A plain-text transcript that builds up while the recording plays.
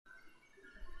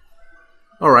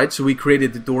Alright, so we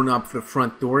created the doorknob for the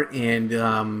front door,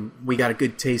 and we got a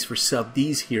good taste for sub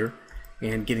D's here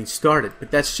and getting started. But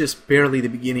that's just barely the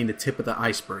beginning, the tip of the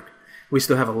iceberg. We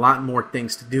still have a lot more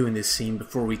things to do in this scene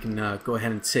before we can go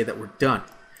ahead and say that we're done.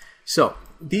 So,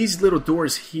 these little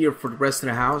doors here for the rest of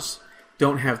the house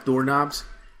don't have doorknobs.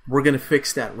 We're going to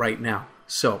fix that right now.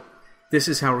 So, this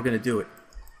is how we're going to do it.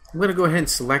 I'm going to go ahead and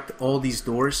select all these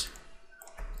doors.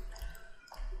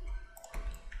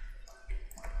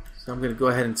 So I'm going to go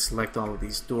ahead and select all of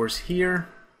these doors here.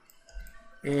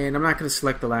 And I'm not going to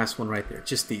select the last one right there,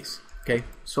 just these. Okay,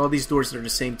 so all these doors that are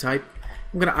the same type,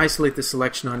 I'm going to isolate the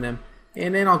selection on them,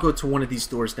 and then I'll go to one of these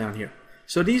doors down here.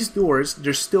 So these doors,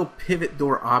 they're still pivot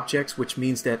door objects, which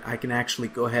means that I can actually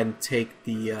go ahead and take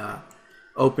the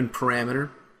open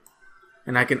parameter,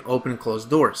 and I can open and close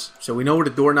doors. So we know where the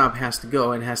doorknob has to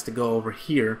go, and it has to go over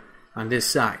here on this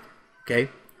side. Okay.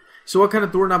 So what kind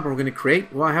of doorknob are we going to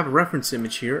create? Well, I have a reference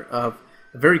image here of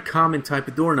a very common type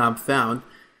of doorknob found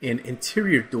in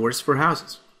interior doors for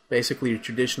houses. Basically, your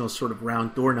traditional sort of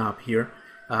round doorknob here,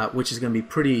 which is going to be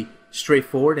pretty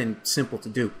straightforward and simple to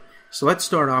do. So let's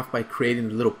start off by creating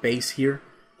a little base here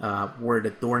where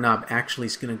the doorknob actually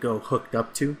is going to go hooked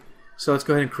up to. So let's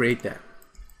go ahead and create that.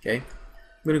 Okay,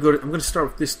 I'm going to start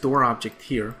with this door object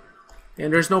here,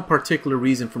 and there's no particular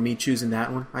reason for me choosing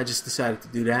that one. I just decided to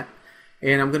do that.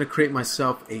 And I'm going to create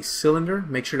myself a cylinder.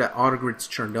 Make sure that auto grid's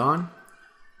turned on. I'm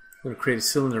going to create a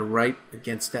cylinder right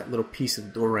against that little piece of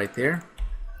the door right there.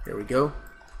 There we go.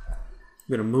 I'm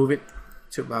going to move it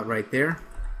to about right there.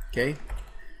 Okay.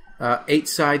 8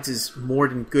 sides is more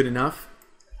than good enough.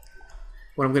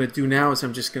 What I'm going to do now is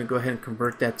I'm just going to go ahead and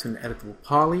convert that to an editable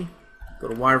poly. Go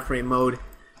to wireframe mode.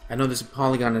 I know there's a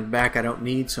polygon in the back I don't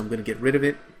need, so I'm going to get rid of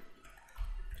it.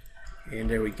 And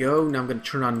there we go. Now I'm going to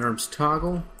turn on NURBS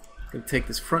toggle. I'm going to take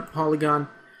this front polygon,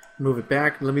 move it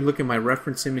back. Let me look at my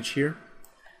reference image here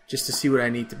just to see what I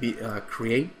need to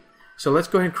create. So let's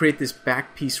go ahead and create this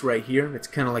back piece right here. It's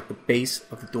kind of like the base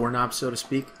of the doorknob, so to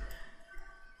speak.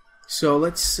 So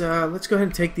let's go ahead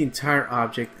and take the entire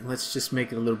object and let's just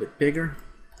make it a little bit bigger.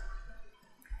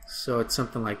 So it's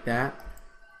something like that.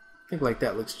 I think like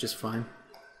that looks just fine.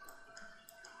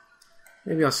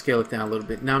 Maybe I'll scale it down a little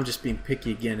bit. Now I'm just being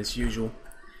picky again as usual.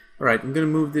 Alright, I'm going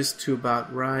to move this to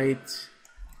about right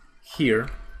here,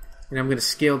 and I'm going to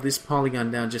scale this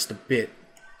polygon down just a bit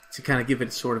to kind of give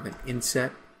it sort of an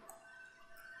inset.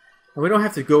 And we don't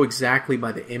have to go exactly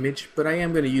by the image, but I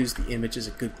am going to use the image as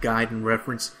a good guide and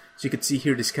reference. So you can see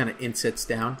here this kind of insets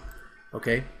down.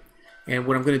 Okay, and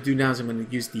what I'm going to do now is I'm going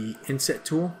to use the inset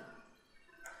tool,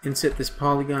 inset this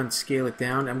polygon, scale it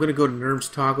down. I'm going to go to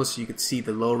NURBS toggle so you can see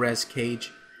the low res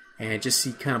cage and just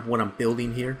see kind of what I'm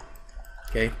building here.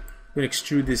 Okay, I'm going to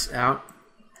extrude this out,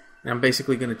 and I'm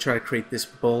basically going to try to create this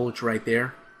bulge right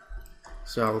there.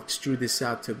 So I'll extrude this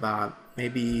out to about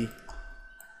maybe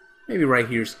right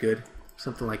here is good,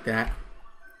 something like that.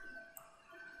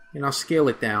 And I'll scale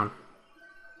it down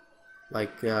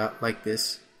like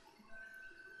this.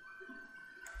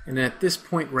 And then at this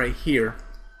point right here,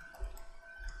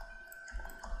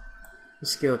 I'll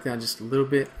scale it down just a little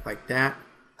bit like that.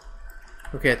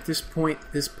 Okay, at this point,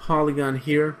 this polygon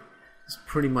here is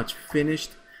pretty much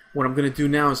finished. What I'm going to do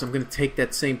now is I'm going to take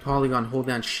that same polygon, hold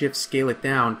down shift, scale it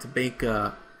down to make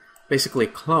basically a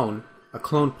clone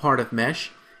part of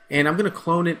mesh, and I'm going to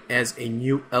clone it as a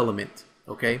new element.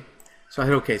 Okay, so I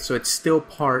hit OK. So it's still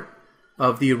part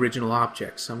of the original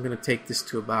object. So I'm going to take this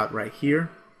to about right here.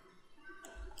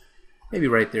 Maybe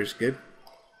right there is good.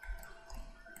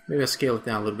 Maybe I'll scale it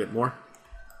down a little bit more.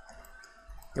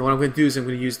 And what I'm going to do is I'm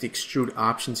going to use the extrude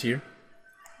options here.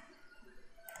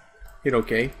 Hit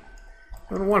OK.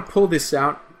 I want to pull this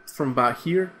out from about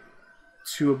here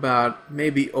to about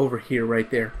maybe over here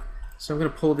right there. So I'm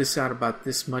going to pull this out about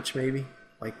this much, maybe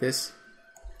like this.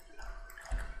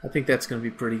 I think that's going to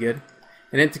be pretty good.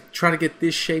 And then to try to get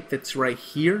this shape that's right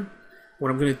here,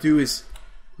 what I'm going to do is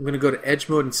I'm going to go to edge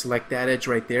mode and select that edge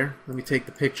right there. Let me take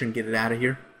the picture and get it out of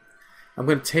here. I'm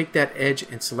going to take that edge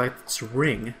and select its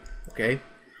ring. Okay,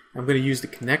 I'm going to use the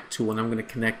connect tool and I'm going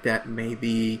to connect that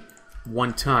maybe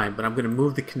one time, but I'm going to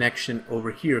move the connection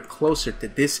over here closer to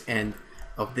this end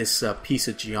of this piece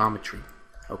of geometry.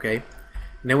 Okay,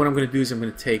 and then what I'm going to do is I'm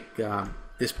going to take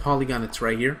this polygon that's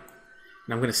right here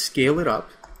and I'm going to scale it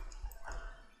up,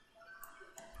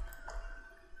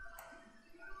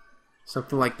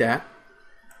 something like that.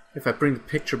 If I bring the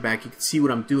picture back, you can see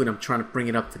what I'm doing. I'm trying to bring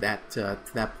it up to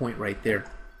that point right there.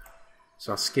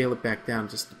 So I'll scale it back down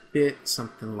just a bit,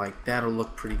 something like that. Will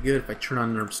look pretty good. If I turn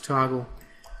on NURBS toggle,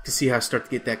 you can see how I start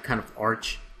to get that kind of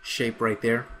arch shape right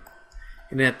there.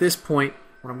 And then at this point,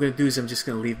 what I'm going to do is I'm just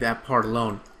going to leave that part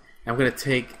alone. I'm going to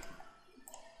take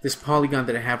this polygon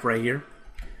that I have right here,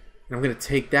 and I'm going to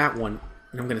take that one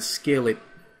and I'm going to scale it.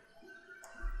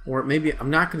 Or maybe I'm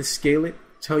not going to scale it.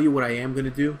 Tell you what I am going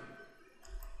to do.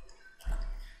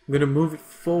 I'm going to move it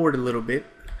forward a little bit,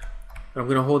 but I'm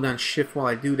going to hold down Shift while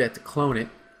I do that to clone it.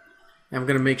 And I'm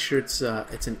going to make sure it's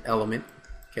an element.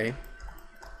 Okay. And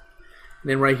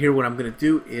then right here, what I'm going to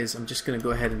do is I'm just going to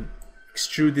go ahead and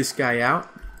extrude this guy out.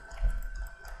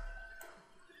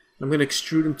 I'm going to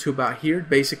extrude him to about here,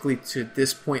 basically to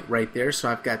this point right there. So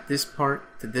I've got this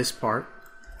part to this part.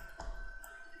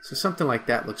 So something like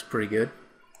that looks pretty good.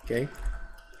 Okay.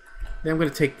 Then I'm going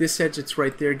to take this edge that's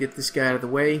right there, get this guy out of the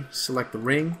way, select the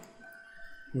ring.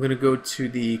 I'm going to go to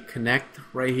the connect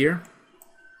right here.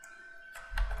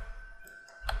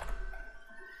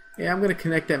 Yeah, I'm going to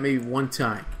connect that maybe one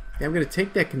time. Okay, I'm going to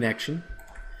take that connection.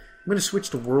 I'm going to switch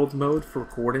to world mode for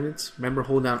coordinates. Remember,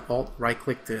 hold down Alt, right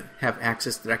click to have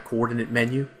access to that coordinate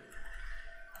menu.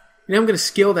 And I'm going to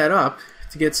scale that up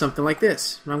to get something like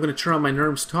this. And I'm going to turn on my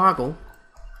NURBS toggle.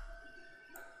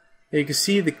 And you can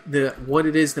see what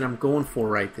it is that I'm going for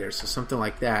right there. So something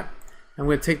like that. I'm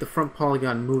going to take the front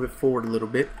polygon and move it forward a little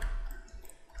bit.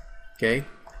 Okay.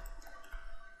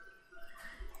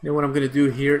 Then what I'm going to do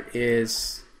here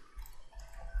is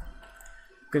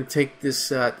I'm going to take this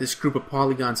this group of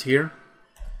polygons here,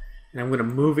 and I'm going to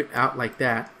move it out like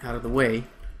that, out of the way.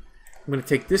 I'm going to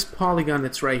take this polygon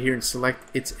that's right here and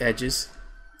select its edges.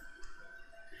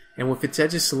 And with its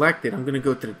edges selected, I'm going to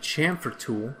go to the chamfer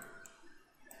tool,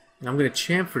 and I'm going to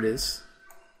chamfer this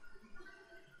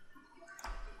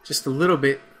just a little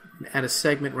bit, and add a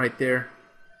segment right there,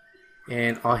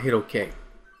 and I'll hit OK.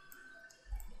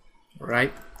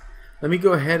 Alright. Let me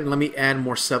go ahead and let me add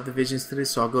more subdivisions to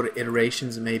this. So I'll go to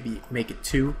iterations and maybe make it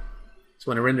 2. So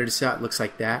when I render this out, it looks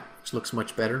like that, which looks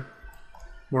much better.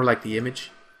 More like the image.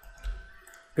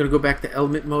 I'm going to go back to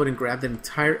element mode and grab that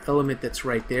entire element that's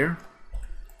right there.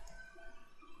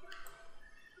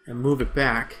 And move it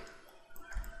back.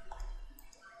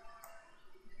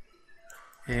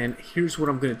 And here's what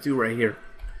I'm going to do right here.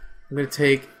 I'm going to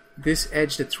take this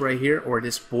edge that's right here, or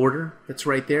this border that's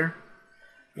right there.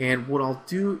 And what I'll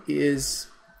do is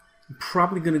I'm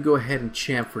probably going to go ahead and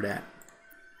chamfer that.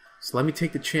 So let me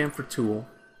take the chamfer tool.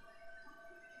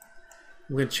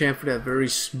 I'm going to chamfer that very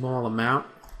small amount.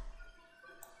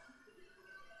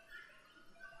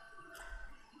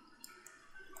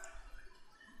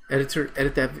 Editor,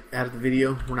 edit that out of the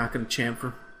video. We're not going to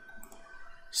chamfer.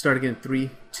 Start again. 3,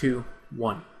 2,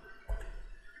 1.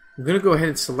 I'm going to go ahead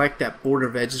and select that border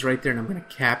of edges right there, and I'm going to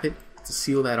cap it to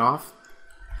seal that off.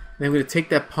 Then I'm going to take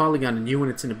that polygon, the new one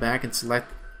that's in the back, and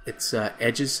select its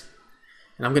edges.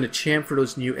 And I'm going to chamfer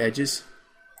those new edges.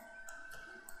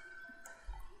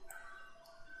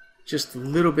 Just a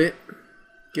little bit.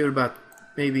 Give it about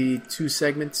maybe 2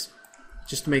 segments,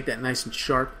 just to make that nice and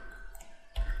sharp.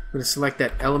 I'm going to select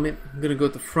that element. I'm going to go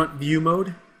to front view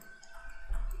mode.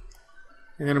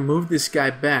 I'm going to move this guy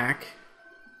back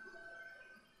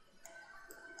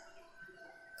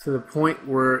to the point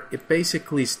where it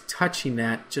basically is touching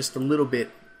that just a little bit,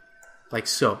 like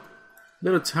so.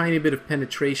 Little tiny bit of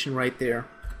penetration right there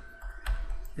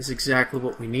is exactly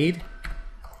what we need.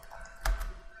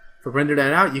 If I render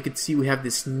that out, you can see we have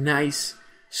this nice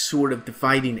sort of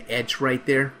dividing edge right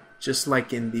there, just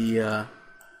like in the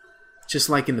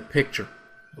picture.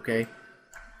 Okay.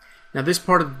 Now this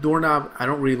part of the doorknob I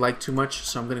don't really like too much,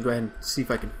 so I'm going to go ahead and see if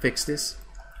I can fix this.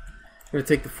 I'm going to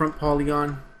take the front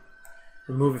polygon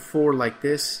and move it forward like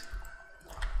this,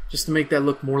 just to make that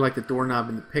look more like the doorknob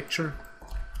in the picture.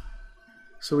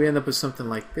 So we end up with something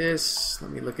like this.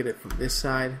 Let me look at it from this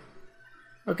side.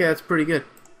 Okay, that's pretty good.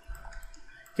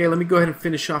 Okay, let me go ahead and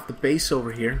finish off the base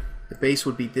over here. The base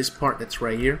would be this part that's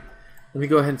right here. Let me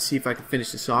go ahead and see if I can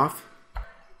finish this off.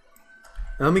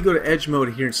 Now let me go to edge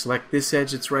mode here and select this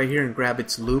edge that's right here and grab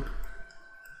its loop.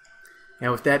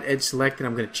 Now with that edge selected,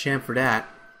 I'm going to chamfer that.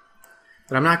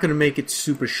 But I'm not going to make it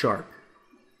super sharp.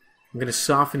 I'm going to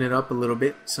soften it up a little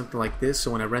bit, something like this,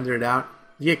 so when I render it out,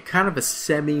 you get kind of a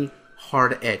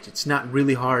semi-hard edge. It's not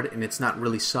really hard and it's not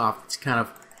really soft. It's kind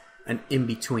of an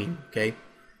in-between, okay?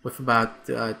 With about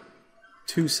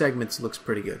 2 segments, looks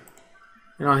pretty good.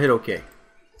 And I'll hit OK.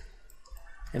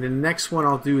 And then the next one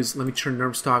I'll do is, let me turn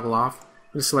NURBS toggle off.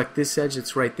 I'm going to select this edge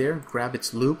that's right there, grab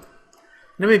its loop.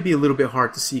 And it may be a little bit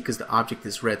hard to see because the object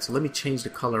is red, so let me change the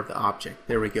color of the object.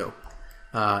 There we go.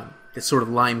 This sort of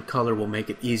lime color will make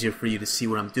it easier for you to see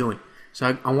what I'm doing.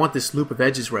 So I want this loop of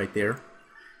edges right there.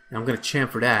 And I'm going to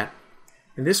chamfer that.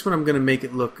 And this one I'm going to make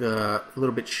it look a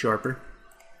little bit sharper.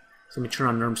 So let me turn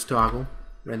on NURBS toggle,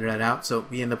 render that out. So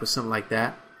we end up with something like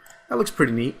that. That looks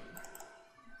pretty neat.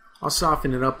 I'll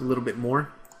soften it up a little bit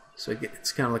more. So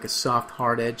it's kind of like a soft,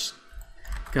 hard edge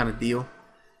kind of deal.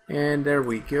 And there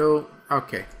we go.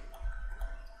 Okay.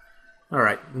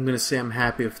 Alright, I'm going to say I'm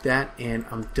happy with that, and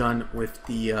I'm done with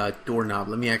the doorknob.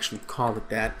 Let me actually call it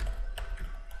that.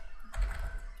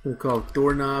 We'll call it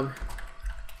doorknob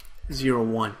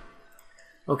 01.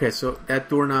 Okay, so that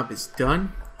doorknob is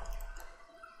done.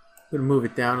 I'm going to move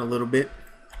it down a little bit.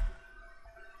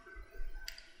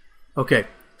 Okay,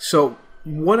 so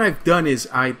what I've done is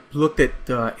I looked at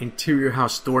interior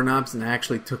house doorknobs, and I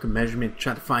actually took a measurement,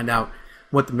 trying to find out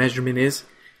what the measurement is.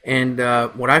 And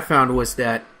what I found was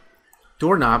that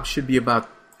doorknob should be about,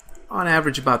 on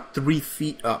average, about 3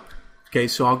 feet up. Okay,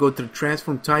 so I'll go to the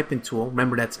transform typing tool.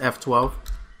 Remember, that's F12,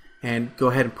 and go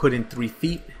ahead and put in 3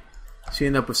 feet. So you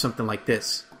end up with something like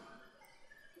this.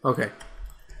 Okay,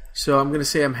 so I'm going to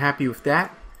say I'm happy with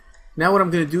that. Now what I'm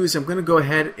going to do is I'm going to go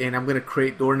ahead and I'm going to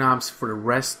create doorknobs for the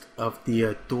rest of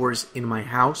the doors in my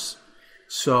house.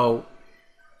 So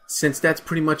since that's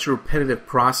pretty much a repetitive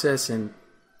process, and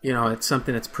you know, it's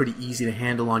something that's pretty easy to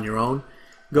handle on your own,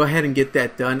 go ahead and get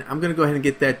that done. I'm going to go ahead and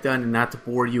get that done, and not to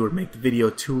bore you or make the video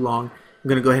too long, I'm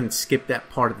going to go ahead and skip that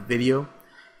part of the video.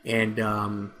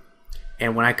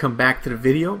 And when I come back to the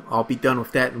video, I'll be done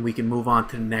with that, and we can move on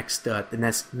to the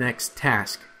next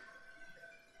task.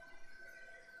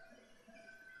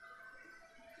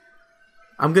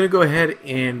 I'm going to go ahead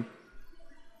and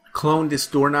clone this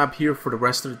doorknob here for the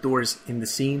rest of the doors in the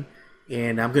scene.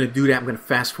 And I'm going to do that. I'm going to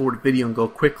fast forward the video and go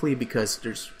quickly because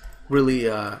there's really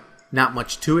not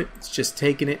much to it. It's just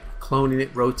taking it, cloning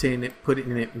it, rotating it,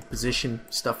 putting it in position,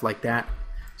 stuff like that.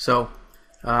 So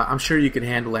I'm sure you can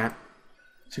handle that.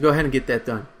 So go ahead and get that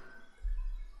done.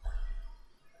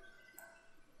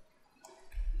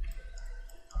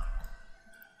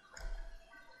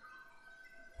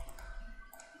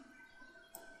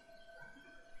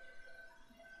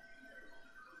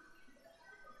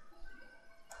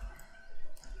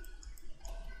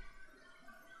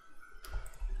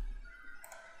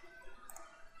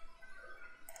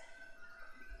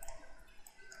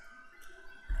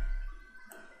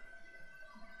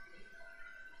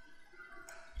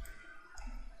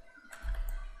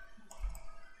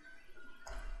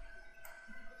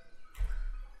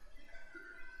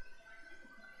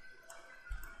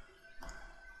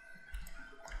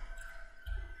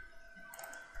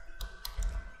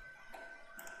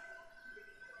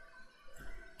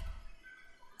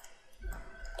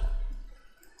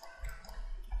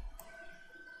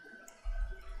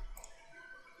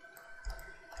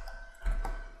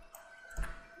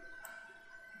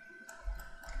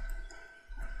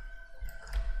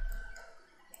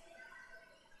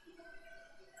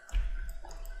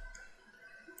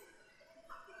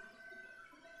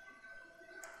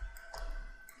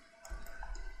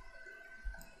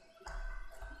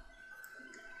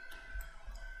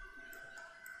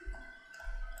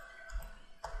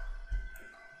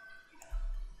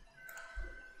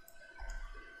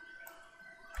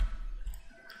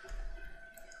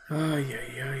 Ay,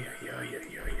 ay, ay, ay, ay,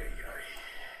 ay, ay, ay.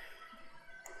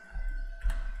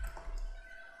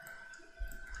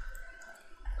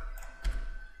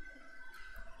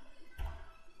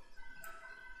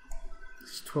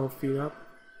 It's 12 feet up.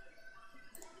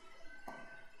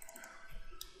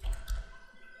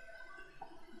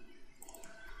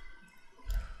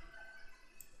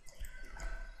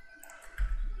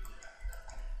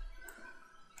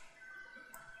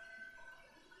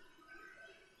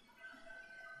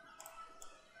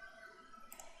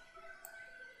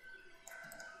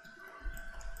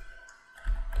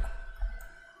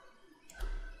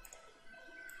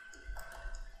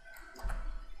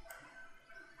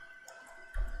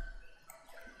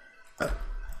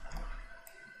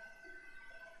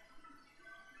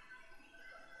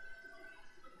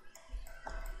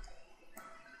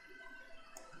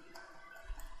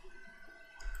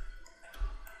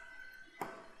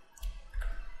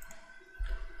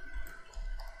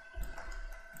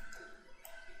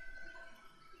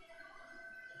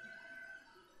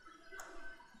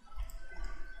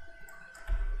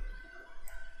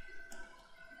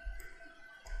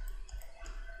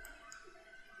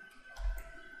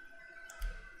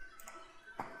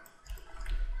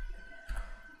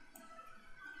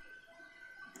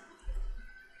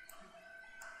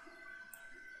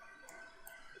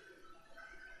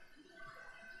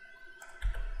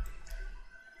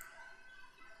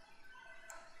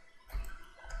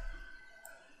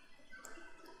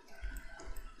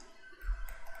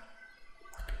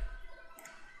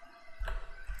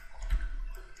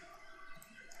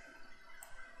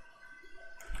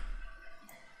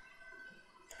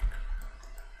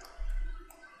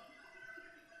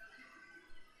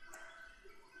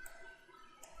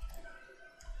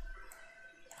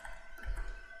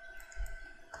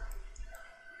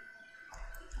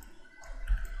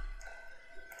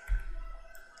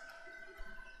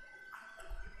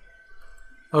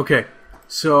 Okay,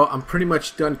 so I'm pretty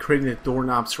much done creating the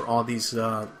doorknobs for all these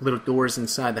little doors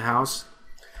inside the house.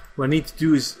 What I need to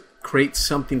do is create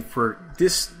something for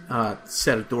this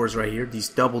set of doors right here, these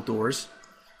double doors.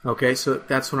 Okay, so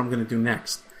that's what I'm going to do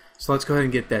next. So let's go ahead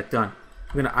and get that done.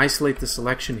 I'm going to isolate the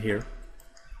selection here.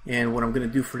 And what I'm going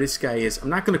to do for this guy is, I'm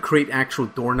not going to create actual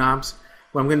doorknobs.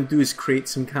 What I'm going to do is create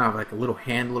some kind of like a little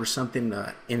handle or something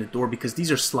in the door, because these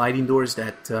are sliding doors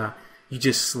that you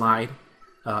just slide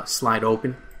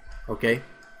open. Okay,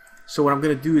 so what I'm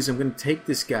going to do is I'm going to take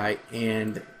this guy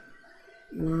and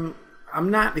I'm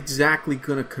not exactly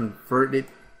going to convert it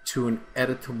to an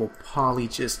editable poly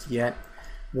just yet.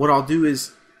 What I'll do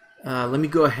is let me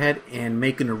go ahead and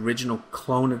make an original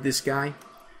clone of this guy.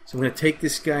 So I'm going to take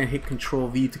this guy and hit Control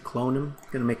V to clone him.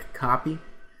 I'm going to make a copy,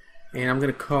 and I'm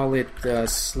going to call it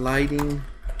sliding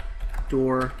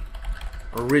door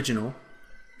original.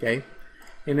 Okay,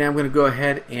 and then I'm going to go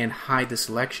ahead and hide the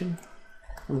selection.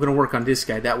 I'm going to work on this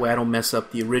guy, that way I don't mess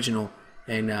up the original,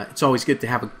 and it's always good to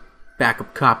have a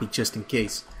backup copy just in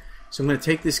case. So I'm going to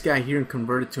take this guy here and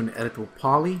convert it to an editable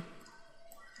poly.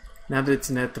 Now that it's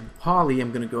an editable poly,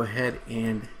 I'm going to go ahead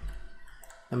and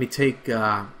let me take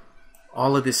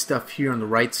all of this stuff here on the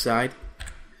right side.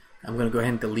 I'm going to go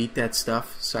ahead and delete that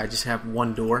stuff, so I just have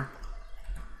one door.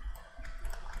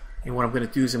 And what I'm going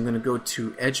to do is I'm going to go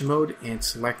to edge mode and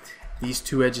select these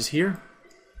two edges here.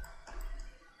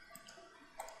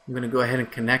 I'm going to go ahead and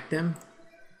connect them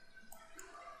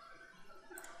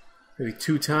maybe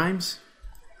 2 times.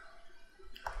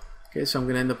 Okay, so I'm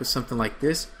going to end up with something like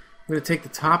this. I'm going to take the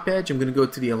top edge, I'm going to go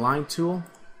to the align tool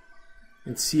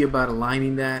and see about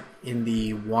aligning that in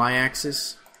the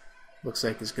y-axis. Looks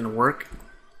like it's going to work.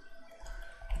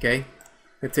 Okay, I'm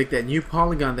going to take that new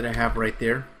polygon that I have right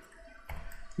there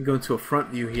and go into a front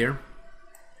view here.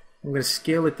 I'm going to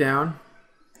scale it down,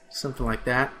 something like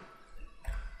that.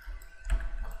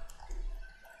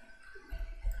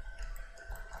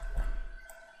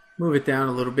 Move it down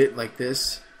a little bit like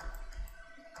this.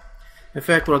 In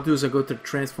fact, what I'll do is I'll go to the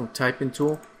transform typing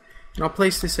tool and I'll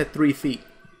place this at 3 feet.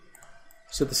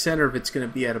 So the center of it's going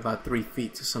to be at about 3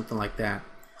 feet, so something like that.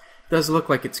 It does look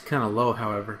like it's kind of low,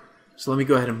 however. So let me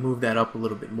go ahead and move that up a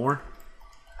little bit more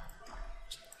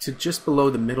to just below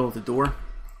the middle of the door.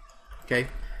 Okay,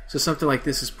 so something like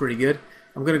this is pretty good.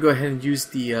 I'm going to go ahead and use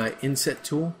the inset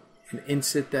tool and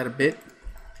inset that a bit.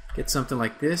 Get something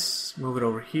like this. Move it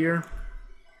over here.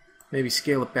 Maybe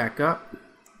scale it back up.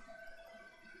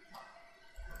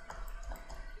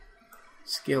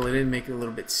 Scale it in, make it a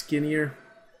little bit skinnier.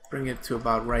 Bring it to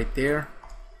about right there.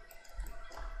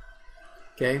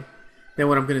 Okay. Then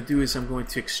what I'm going to do is I'm going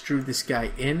to extrude this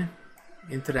guy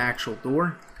into the actual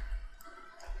door.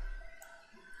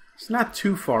 It's not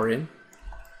too far in.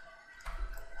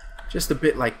 Just a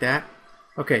bit like that.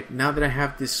 Okay, now that I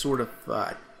have this sort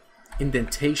of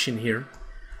indentation here,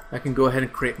 I can go ahead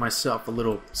and create myself a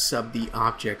little sub D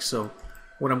object. So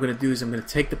what I'm going to do is I'm going to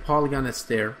take the polygon that's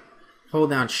there,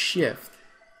 hold down shift,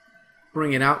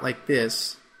 bring it out like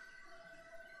this.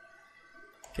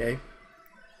 Okay,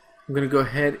 I'm going to go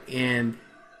ahead and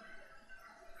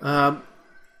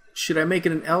should I make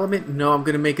it an element? No, I'm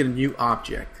going to make it a new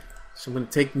object. So I'm going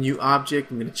to take the new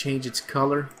object, I'm going to change its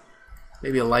color,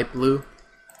 maybe a light blue.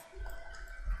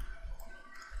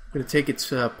 I'm going to take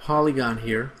its polygon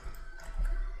here,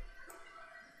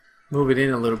 move it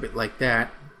in a little bit like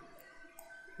that.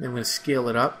 Then I'm going to scale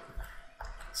it up.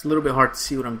 It's a little bit hard to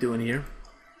see what I'm doing here.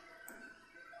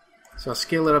 So I'll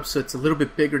scale it up so it's a little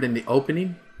bit bigger than the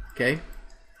opening. Okay.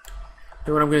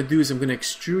 Then what I'm going to do is I'm going to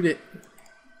extrude it,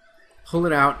 pull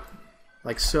it out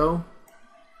like so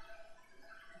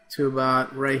to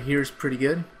about right here is pretty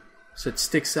good. So it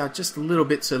sticks out just a little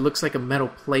bit so it looks like a metal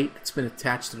plate that's been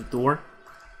attached to the door.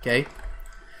 Okay.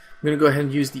 I'm going to go ahead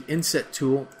and use the inset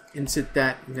tool, inset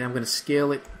that, and then I'm going to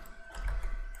scale it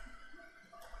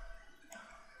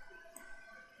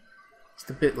just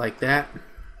a bit like that.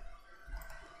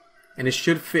 And it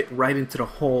should fit right into the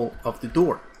hole of the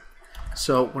door.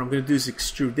 So what I'm going to do is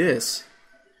extrude this,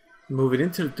 move it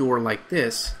into the door like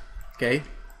this, okay?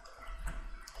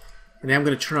 And then I'm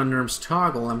going to turn on NURBS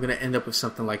toggle. I'm going to end up with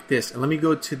something like this. And let me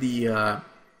go to the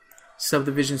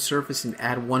subdivision surface and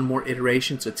add one more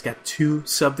iteration. So it's got 2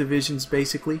 subdivisions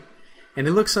basically. And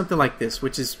it looks something like this,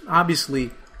 which is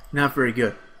obviously not very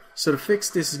good. So to fix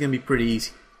this is going to be pretty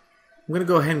easy. I'm going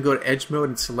to go ahead and go to edge mode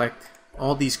and select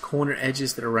all these corner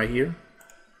edges that are right here.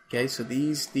 Okay, so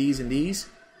these, and these.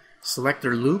 Select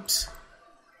their loops.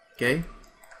 Okay.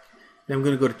 Then I'm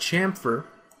going to go to chamfer.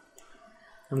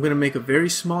 I'm going to make a very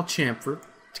small chamfer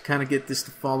to kind of get this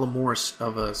to follow more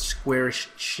of a squarish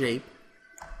shape.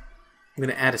 I'm going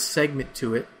to add a segment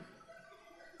to it.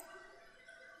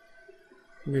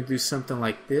 I'm going to do something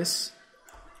like this.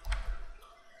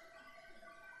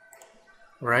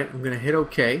 Alright, I'm going to hit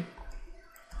OK.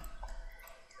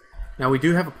 Now we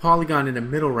do have a polygon in the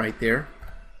middle right there.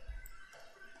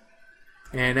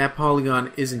 And that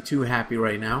polygon isn't too happy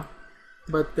right now.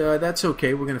 But that's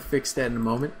okay, we're going to fix that in a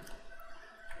moment.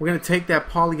 We're going to take that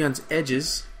polygon's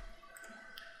edges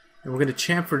and we're going to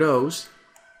chamfer those.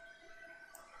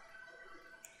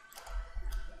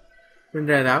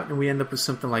 Render that out and we end up with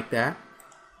something like that.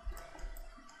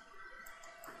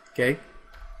 Okay.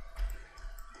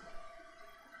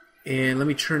 And let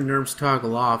me turn NURBS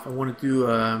toggle off. I want to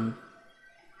do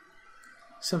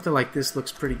something like this.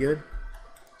 Looks pretty good.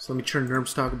 So let me turn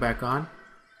NURBS toggle back on.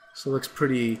 So it looks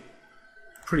pretty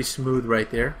smooth right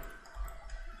there.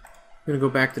 I'm going to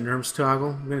go back to NURBS toggle.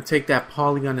 I'm going to take that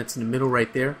polygon that's in the middle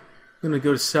right there. I'm going to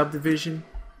go to subdivision.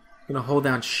 I'm going to hold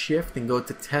down shift and go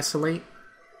to tessellate.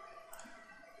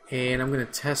 And I'm going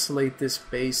to tessellate this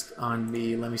based on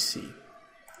the, let me see,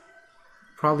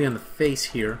 probably on the face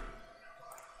here.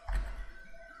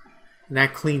 And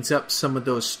that cleans up some of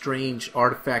those strange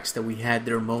artifacts that we had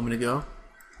there a moment ago.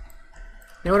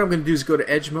 Now what I'm going to do is go to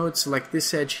edge mode, select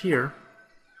this edge here.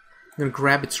 I'm going to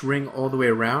grab its ring all the way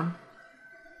around.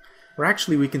 Or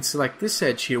actually we can select this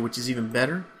edge here, which is even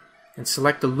better, and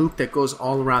select the loop that goes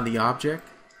all around the object.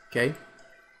 Okay.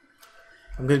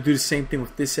 I'm going to do the same thing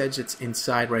with this edge that's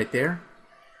inside right there.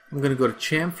 I'm going to go to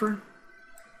chamfer.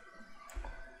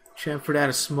 Chamfer that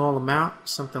a small amount,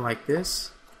 something like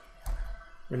this.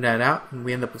 Run that out, and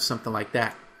we end up with something like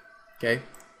that. Okay.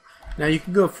 Now you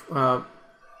can go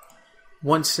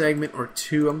one segment or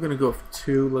two. I'm going to go for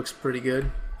two. Looks pretty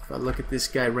good. If I look at this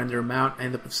guy, render him out, I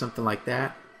end up with something like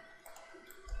that.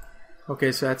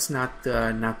 Okay, so that's not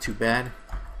too bad.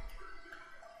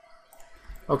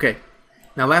 Okay.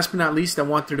 Now last but not least, I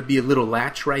want there to be a little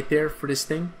latch right there for this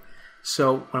thing.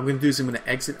 So what I'm going to do is I'm going to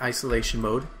exit isolation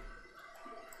mode.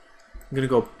 I'm going to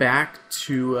go back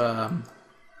to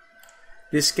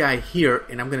this guy here,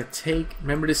 and I'm going to take,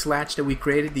 remember this latch that we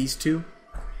created, these two?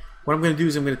 What I'm going to do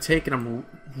is I'm going to take and I'm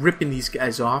ripping these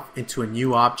guys off into a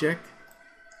new object.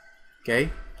 Okay?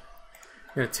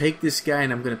 I'm going to take this guy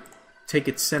and I'm going to take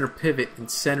its center pivot and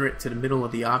center it to the middle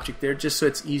of the object there, just so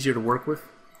it's easier to work with.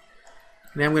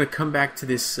 Now I'm going to come back to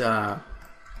this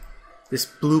this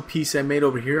blue piece I made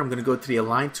over here. I'm going to go to the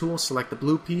Align tool, select the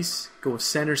blue piece, go with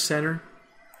center, center,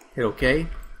 hit OK,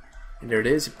 and there it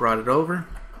is. It brought it over.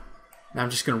 Now I'm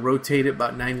just going to rotate it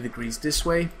about 90 degrees this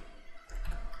way.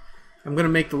 I'm going to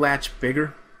make the latch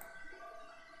bigger,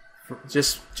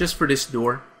 just for this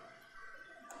door.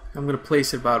 I'm going to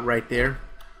place it about right there,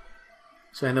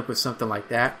 so I end up with something like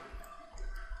that.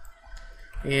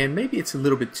 And maybe it's a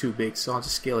little bit too big, so I'll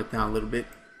just scale it down a little bit.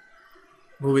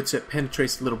 Move it so it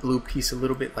penetrates the little blue piece a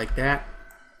little bit like that.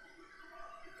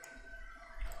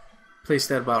 Place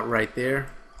that about right there.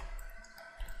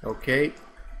 Okay.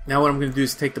 Now what I'm going to do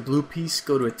is take the blue piece,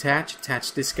 go to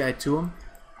attach this guy to him.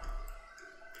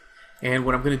 And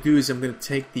what I'm going to do is I'm going to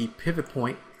take the pivot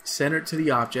point, center it to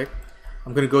the object.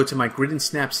 I'm going to go to my grid and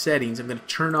snap settings. I'm going to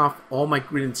turn off all my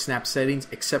grid and snap settings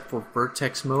except for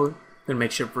vertex mode. I'm going to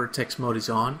make sure vertex mode is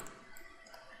on.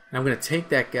 And I'm going to take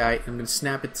that guy and I'm going to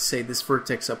snap it to say this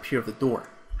vertex up here of the door.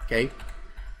 Okay?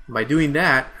 And by doing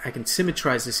that, I can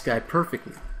symmetrize this guy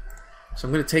perfectly. So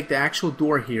I'm going to take the actual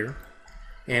door here,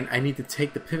 and I need to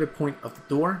take the pivot point of the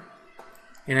door,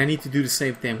 and I need to do the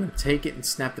same thing. I'm going to take it and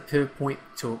snap the pivot point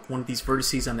to one of these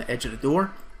vertices on the edge of the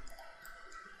door.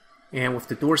 And with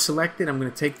the door selected, I'm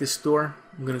going to take this door,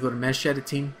 I'm going to go to mesh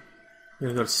editing, I'm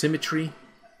going to go to symmetry,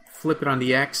 flip it on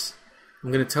the X.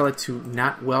 I'm going to tell it to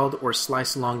not weld or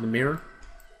slice along the mirror.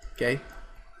 Okay?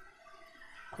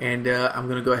 And I'm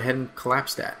going to go ahead and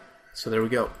collapse that. So there we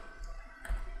go.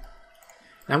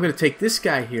 Now I'm going to take this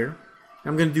guy here, and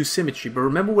I'm going to do symmetry. But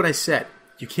remember what I said.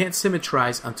 You can't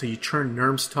symmetrize until you turn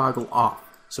NURBS toggle off.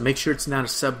 So make sure it's not a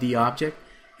sub D object,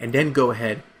 and then go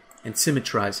ahead and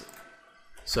symmetrize it.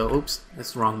 So, oops,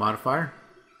 that's the wrong modifier.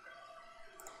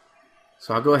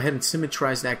 So I'll go ahead and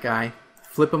symmetrize that guy,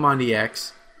 flip him on the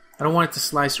X. I don't want it to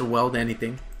slice or weld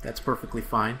anything. That's perfectly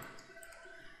fine.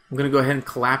 I'm going to go ahead and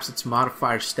collapse its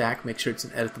modifier stack, make sure it's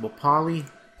an editable poly.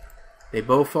 They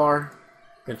both are.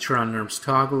 I'm going to turn on NURBS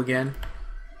toggle again.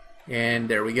 And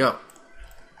there we go.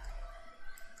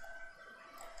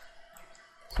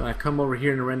 So when I come over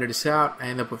here and render this out, I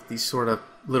end up with these sort of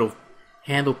little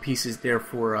handle pieces there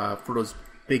for those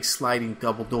big sliding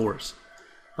double doors.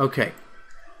 Okay.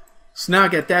 So now I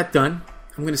got that done.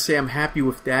 I'm going to say I'm happy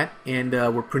with that, and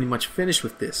we're pretty much finished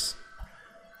with this.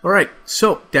 Alright,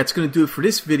 so that's going to do it for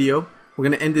this video. We're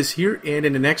going to end this here, and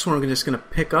in the next one we're just going to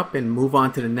pick up and move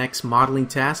on to the next modeling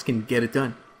task and get it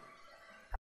done.